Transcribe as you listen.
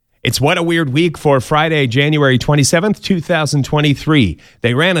It's What a Weird Week for Friday, January 27th, 2023.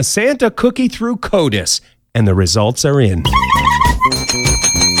 They ran a Santa cookie through CODIS, and the results are in.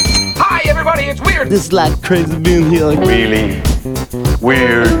 Hi, everybody, it's Weird. This is like crazy being here. Really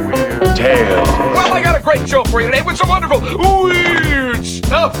weird tales. Well, I got a great show for you today with some wonderful weird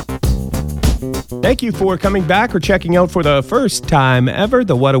stuff. Thank you for coming back or checking out for the first time ever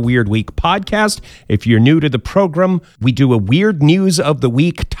the What a Weird Week podcast. If you're new to the program, we do a Weird News of the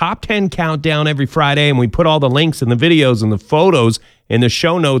Week top 10 countdown every Friday, and we put all the links and the videos and the photos in the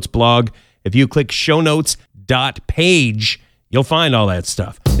show notes blog. If you click shownotes.page, you'll find all that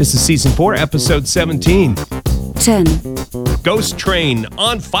stuff. This is Season 4, Episode 17. 10. Ghost train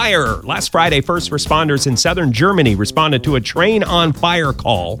on fire. Last Friday, first responders in southern Germany responded to a train on fire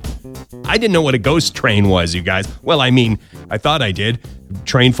call. I didn't know what a ghost train was, you guys. Well, I mean, I thought I did.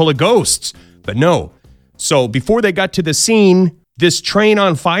 Train full of ghosts. But no. So before they got to the scene, this train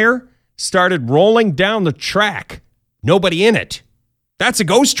on fire started rolling down the track. Nobody in it. That's a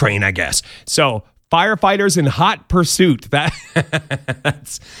ghost train, I guess. So firefighters in hot pursuit.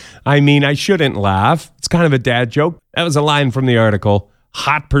 I shouldn't laugh. It's kind of a dad joke. That was a line from the article.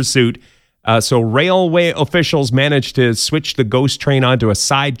 Hot pursuit. So railway officials managed to switch the ghost train onto a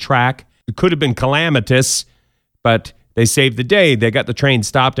side track. It could have been calamitous, but they saved the day. They got the train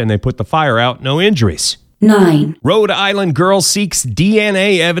stopped and they put the fire out. No injuries. 9. Rhode Island girl seeks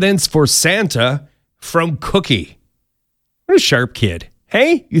DNA evidence for Santa from cookie. What a sharp kid.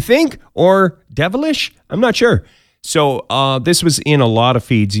 Hey, you think? Or devilish? I'm not sure. So this was in a lot of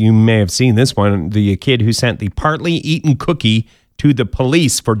feeds. You may have seen this one. The kid who sent the partly eaten cookie to the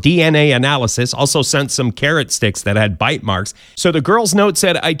police for DNA analysis also sent some carrot sticks that had bite marks. So the girl's note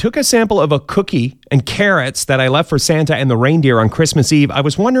said, I took a sample of a cookie and carrots that I left for Santa and the reindeer on Christmas Eve. I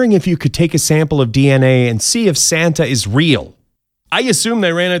was wondering if you could take a sample of DNA and see if Santa is real. I assume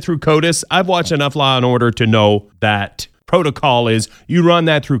they ran it through CODIS. I've watched enough Law and Order to know that protocol is you run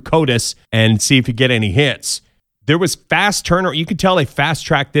that through CODIS and see if you get any hits. There was fast turnaround. You could tell they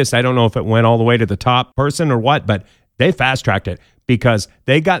fast-tracked this. I don't know if it went all the way to the top person or what, but they fast-tracked it because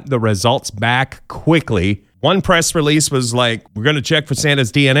they got the results back quickly. One press release was like, we're going to check for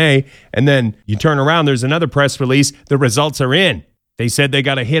Santa's DNA. And then you turn around, there's another press release. The results are in. They said they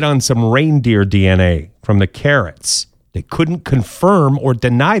got a hit on some reindeer DNA from the carrots. They couldn't confirm or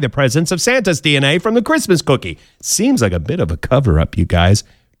deny the presence of Santa's DNA from the Christmas cookie. Seems like a bit of a cover-up, you guys.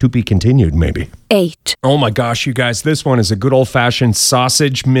 To be continued, maybe. 8. Oh my gosh, you guys, this one is a good old-fashioned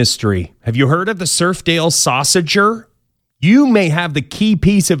sausage mystery. Have you heard of the Surfdale Sausager? You may have the key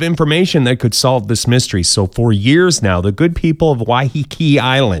piece of information that could solve this mystery. So for years now, the good people of Waiheke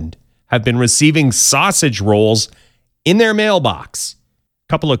Island have been receiving sausage rolls in their mailbox.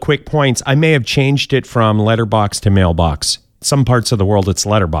 Couple of quick points. I may have changed it from letterbox to mailbox. Some parts of the world, it's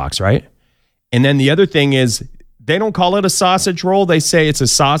letterbox, right? And then the other thing is, they don't call it a sausage roll. They say it's a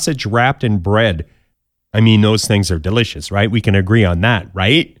sausage wrapped in bread. I mean, those things are delicious, right? We can agree on that,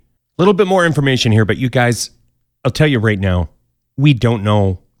 right? A little bit more information here, but you guys, I'll tell you right now, we don't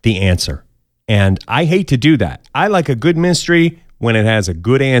know the answer. And I hate to do that. I like a good mystery when it has a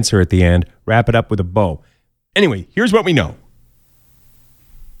good answer at the end. Wrap it up with a bow. Anyway, here's what we know.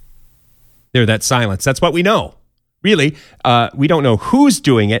 There, that silence. That's what we know. Really, we don't know who's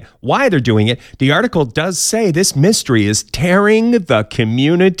doing it, why they're doing it. The article does say this mystery is tearing the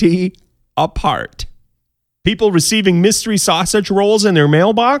community apart. People receiving mystery sausage rolls in their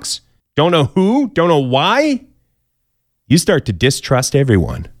mailbox? Don't know who? Don't know why? You start to distrust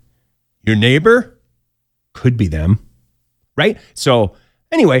everyone. Your neighbor? Could be them. Right? So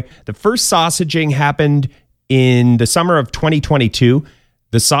anyway, the first sausaging happened in the summer of 2022.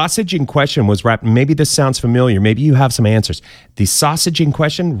 The sausage in question was wrapped, maybe this sounds familiar, maybe you have some answers. The sausage in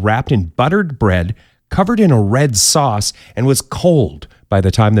question wrapped in buttered bread, covered in a red sauce, and was cold by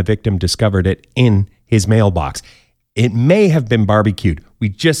the time the victim discovered it in his mailbox. It may have been barbecued. We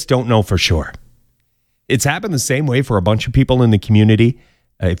just don't know for sure. It's happened the same way for a bunch of people in the community.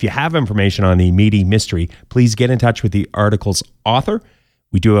 If you have information on the meaty mystery, please get in touch with the article's author.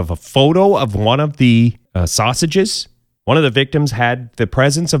 We do have a photo of one of the sausages. One of the victims had the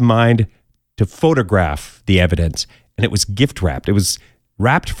presence of mind to photograph the evidence, and it was gift wrapped. It was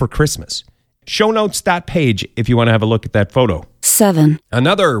wrapped for Christmas. Shownotes.page if you want to have a look at that photo. 7.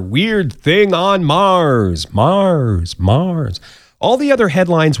 Another weird thing on Mars. Mars. All the other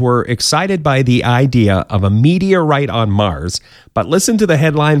headlines were excited by the idea of a meteorite on Mars, but listen to the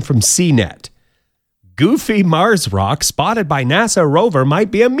headline from CNET. Goofy Mars rock spotted by NASA rover might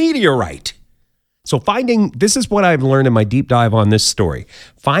be a meteorite. So this is what I've learned in my deep dive on this story.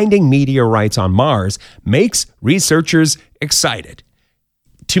 Finding meteorites on Mars makes researchers excited.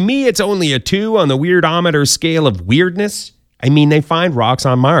 To me, it's only a 2 on the weirdometer scale of weirdness. I mean, they find rocks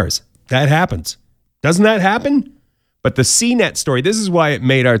on Mars. That happens. Doesn't that happen? But the CNET story, this is why it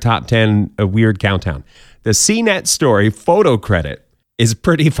made our top 10 a weird countdown. The CNET story photo credit is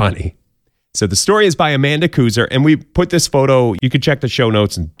pretty funny. So the story is by Amanda Kuzer, and we put this photo, you can check the show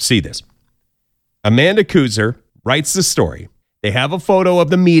notes and see this. Amanda Kuzer writes the story. They have a photo of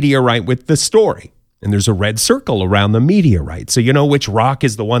the meteorite with the story, and there's a red circle around the meteorite, so you know which rock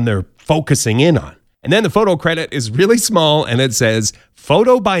is the one they're focusing in on. And then the photo credit is really small, and it says,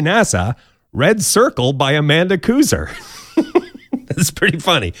 photo by NASA, red circle by Amanda Kuzer. That's pretty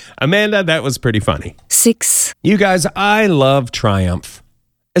funny. Amanda, that was pretty funny. 6. You guys, I love triumph,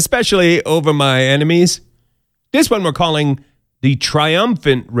 especially over my enemies. This one we're calling the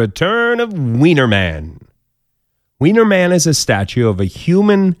triumphant return of Wiener Man. Wiener Man is a statue of a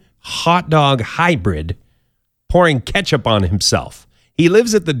human hot dog hybrid pouring ketchup on himself. He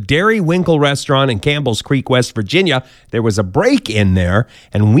lives at the Dairy Winkle restaurant in Campbell's Creek, West Virginia. There was a break-in there,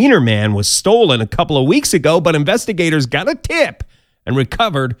 and Wiener Man was stolen a couple of weeks ago, but investigators got a tip and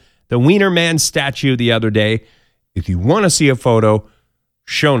recovered the Wiener Man statue the other day. If you want to see a photo,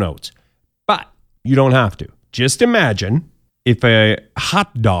 show notes. But you don't have to. Just imagine if a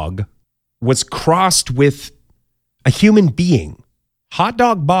hot dog was crossed with a human being, hot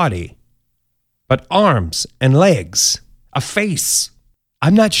dog body, but arms and legs, a face.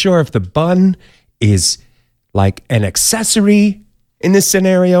 I'm not sure if the bun is like an accessory in this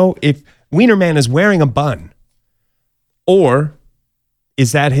scenario, if Wiener Man is wearing a bun, or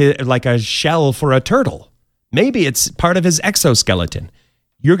is that like a shell for a turtle? Maybe it's part of his exoskeleton.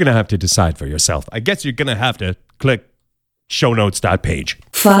 You're going to have to decide for yourself. I guess you're going to have to click shownotes.page.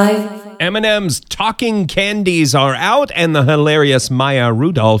 5. M&M's talking candies are out, and the hilarious Maya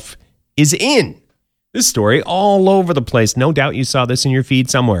Rudolph is in. This story all over the place. No doubt you saw this in your feed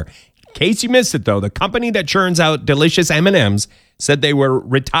somewhere. In case you missed it, though, the company that churns out delicious M&M's said they were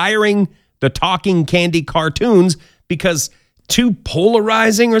retiring the talking candy cartoons because too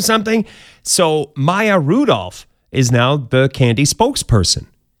polarizing or something. So Maya Rudolph is now the candy spokesperson.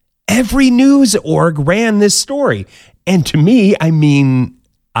 Every news org ran this story. And to me, I mean,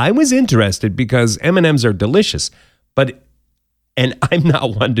 I was interested because M&Ms are delicious, and I'm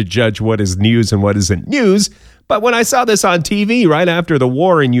not one to judge what is news and what isn't news, but when I saw this on TV right after the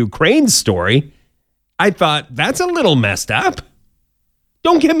war in Ukraine story, I thought, that's a little messed up.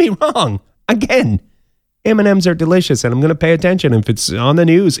 Don't get me wrong. Again, M&Ms are delicious, and I'm going to pay attention if it's on the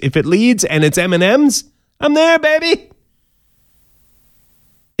news. If it leads and it's M&Ms, I'm there, baby.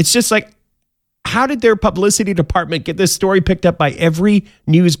 It's just like, how did their publicity department get this story picked up by every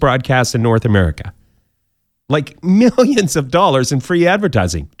news broadcast in North America? Like millions of dollars in free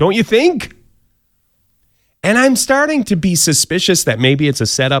advertising, don't you think? And I'm starting to be suspicious that maybe it's a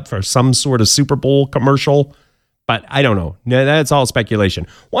setup for some sort of Super Bowl commercial, but I don't know. No, that's all speculation.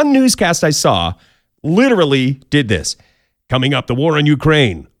 One newscast I saw literally did this. Coming up, the war in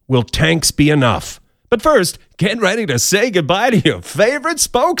Ukraine. Will tanks be enough? But first, get ready to say goodbye to your favorite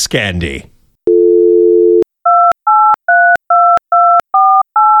spokes candy.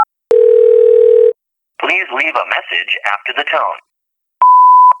 Please leave a message after the tone.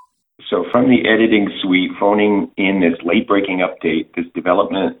 So from the editing suite, phoning in this late-breaking update, this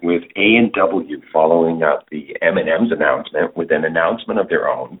development with A&W following up the M&M's announcement with an announcement of their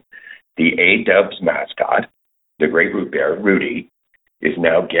own. The A-Dubs mascot, the Great Root Bear, Rudy, is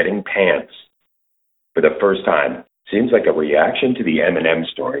now getting pants for the first time. Seems like a reaction to the M&M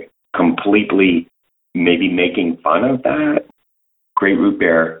story, completely maybe making fun of that. Great Root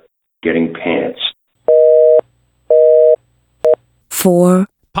Bear getting pants. 4.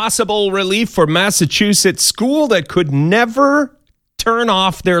 Possible relief for Massachusetts school that could never turn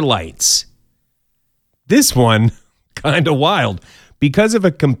off their lights. This one, kind of wild. Because of a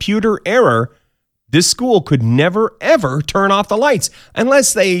computer error, this school could never, ever turn off the lights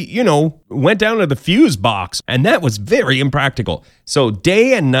unless they, went down to the fuse box. And that was very impractical. So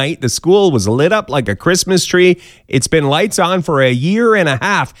day and night, the school was lit up like a Christmas tree. It's been lights on for a year and a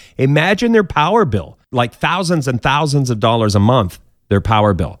half. Imagine their power bill, like thousands and thousands of dollars a month, their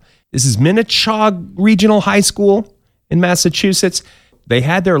power bill. This is Minnechaug Regional High School in Massachusetts. They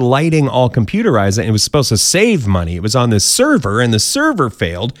had their lighting all computerized, and it was supposed to save money. It was on this server, and the server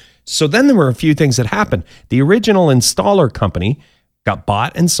failed. So then there were a few things that happened. The original installer company got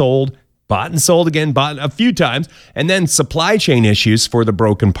bought and sold again, bought a few times, and then supply chain issues for the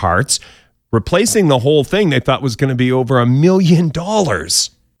broken parts. Replacing the whole thing they thought was going to be over $1 million.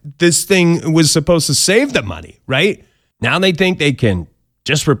 This thing was supposed to save the money, right? Now they think they can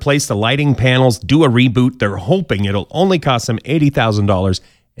just replace the lighting panels, do a reboot. They're hoping it'll only cost them $80,000,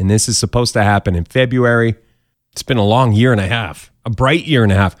 And this is supposed to happen in February. It's been a long year and a half, a bright year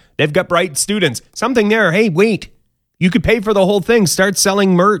and a half. They've got bright students. Something there. Hey, wait. You could pay for the whole thing. Start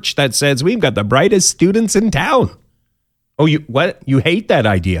selling merch that says we've got the brightest students in town. Oh, you what? You hate that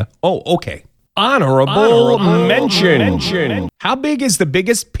idea? Oh, okay. Honorable mention. How big is the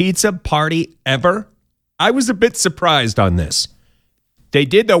biggest pizza party ever? I was a bit surprised on this. They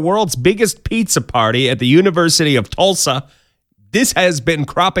did the world's biggest pizza party at the University of Tulsa. This has been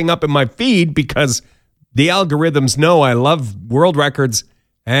cropping up in my feed because the algorithms know I love world records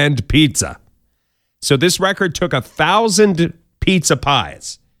and pizza. So this record took 1,000 pizza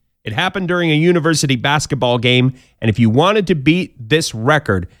pies. It happened during a university basketball game, and if you wanted to beat this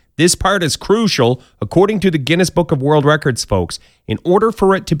record, this part is crucial, according to the Guinness Book of World Records, folks, in order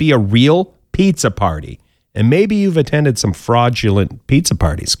for it to be a real pizza party. And maybe you've attended some fraudulent pizza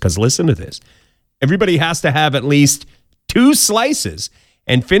parties, because listen to this. Everybody has to have at least 2 slices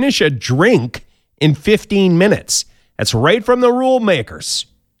and finish a drink in 15 minutes. That's right from the rule makers.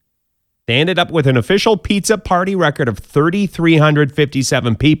 They ended up with an official pizza party record of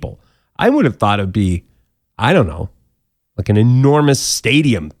 3,357 people. I would have thought it would be, I don't know, like an enormous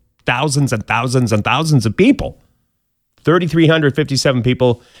stadium, thousands and thousands and thousands of people. 3,357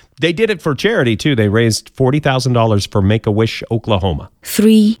 people. They did it for charity, too. They raised $40,000 for Make-A-Wish, Oklahoma.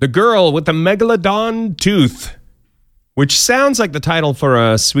 3, The Girl with the Megalodon Tooth, which sounds like the title for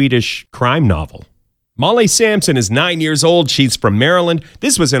a Swedish crime novel. Molly Sampson is 9 years old. She's from Maryland.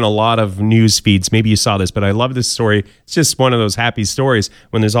 This was in a lot of news feeds. Maybe you saw this, but I love this story. It's just one of those happy stories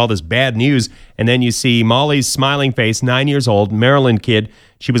when there's all this bad news. And then you see Molly's smiling face, 9 years old, Maryland kid.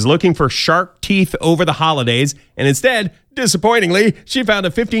 She was looking for shark teeth over the holidays. And instead, disappointingly, she found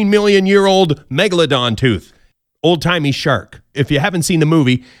a 15 million year old megalodon tooth. Old-timey shark. If you haven't seen the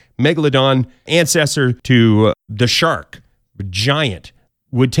movie, Megalodon, ancestor to the shark, giant,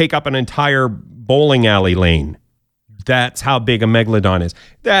 would take up an entire bowling alley lane. That's how big a megalodon is.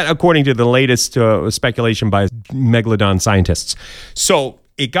 That, according to the latest speculation by megalodon scientists. So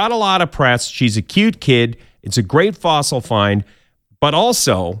it got a lot of press. She's a cute kid. It's a great fossil find. But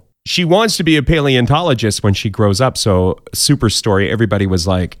also, she wants to be a paleontologist when she grows up. So, super story. Everybody was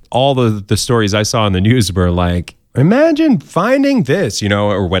like, all the stories I saw in the news were like, imagine finding this,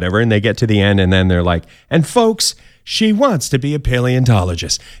 or whatever. And they get to the end and then they're like, and folks, she wants to be a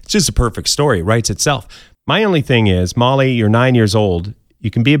paleontologist. It's just a perfect story, writes itself. My only thing is, Molly, you're 9 years old. You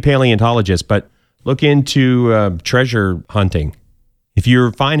can be a paleontologist, but look into treasure hunting. If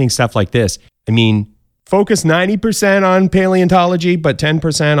you're finding stuff like this, focus 90% on paleontology, but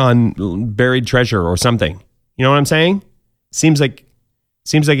 10% on buried treasure or something. You know what I'm saying? Seems like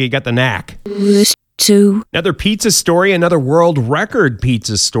you got the knack. 2, Another pizza story, another world record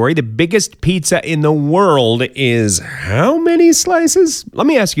pizza story. The biggest pizza in the world is how many slices? Let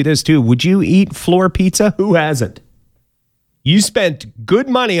me ask you this too. Would you eat floor pizza? Who hasn't? You spent good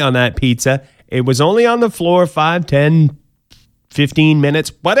money on that pizza. It was only on the floor 5, 10, 15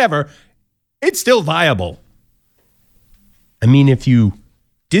 minutes, whatever. It's still viable. If you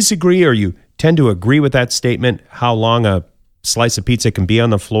disagree or you tend to agree with that statement, how long a slice of pizza can be on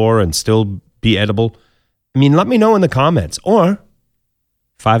the floor and still be edible, let me know in the comments or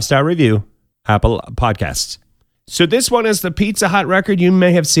 5-star review, Apple Podcasts. So this one is the Pizza Hut record. You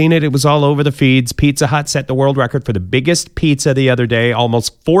may have seen it. It was all over the feeds. Pizza Hut set the world record for the biggest pizza the other day,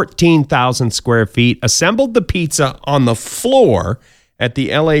 almost 14,000 square feet, assembled the pizza on the floor at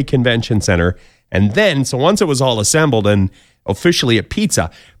the LA Convention Center. And then, so once it was all assembled and officially a pizza,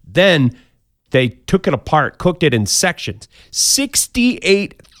 then they took it apart, cooked it in sections.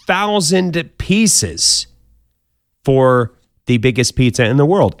 68,000 pieces for the biggest pizza in the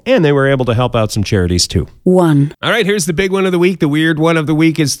world. And they were able to help out some charities too. 1, All right, here's the big one of the week. The weird one of the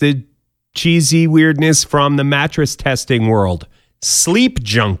week is the cheesy weirdness from the mattress testing world. Sleep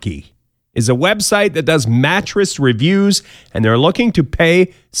Junkie is a website that does mattress reviews, and they're looking to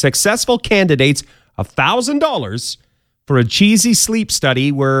pay successful candidates $1,000 for a cheesy sleep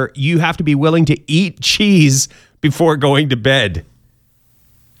study where you have to be willing to eat cheese before going to bed.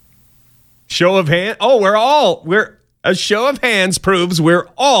 Show of hands. A show of hands proves we're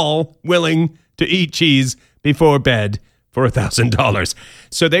all willing to eat cheese before bed for $1,000.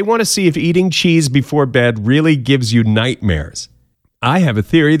 So they want to see if eating cheese before bed really gives you nightmares. I have a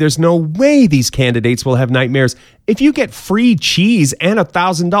theory. There's no way these candidates will have nightmares. If you get free cheese and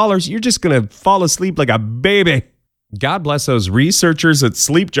 $1,000, you're just going to fall asleep like a baby. God bless those researchers at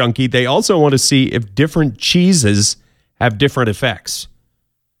Sleep Junkie. They also want to see if different cheeses have different effects.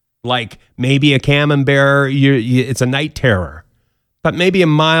 Like maybe a camembert, it's a night terror. But maybe a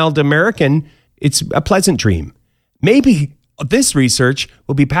mild American, it's a pleasant dream. Maybe this research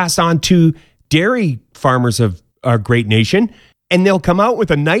will be passed on to dairy farmers of our great nation, and they'll come out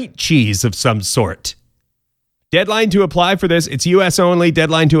with a night cheese of some sort. Deadline to apply for this, it's US only.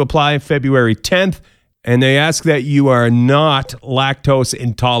 Deadline to apply February 10th, and they ask that you are not lactose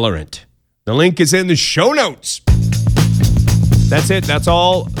intolerant. The link is in the show notes. That's it. That's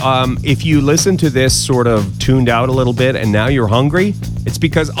all. If you listen to this sort of tuned out a little bit and now you're hungry, it's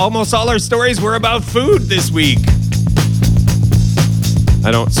because almost all our stories were about food this week.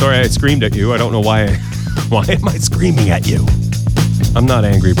 Sorry, I screamed at you. I don't know why. Why am I screaming at you? I'm not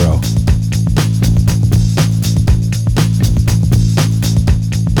angry, bro.